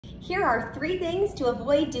Here are 3 things to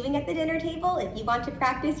avoid doing at the dinner table if you want to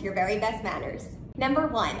practice your very best manners. Number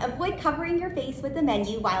 1, avoid covering your face with the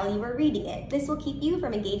menu while you are reading it. This will keep you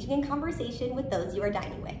from engaging in conversation with those you are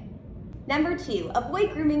dining with. Number 2,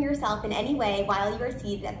 avoid grooming yourself in any way while you are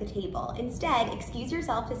seated at the table. Instead, excuse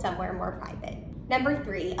yourself to somewhere more private. Number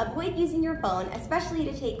 3, avoid using your phone, especially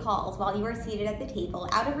to take calls while you are seated at the table,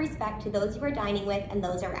 out of respect to those you are dining with and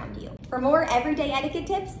those around you. For more everyday etiquette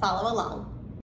tips, follow along.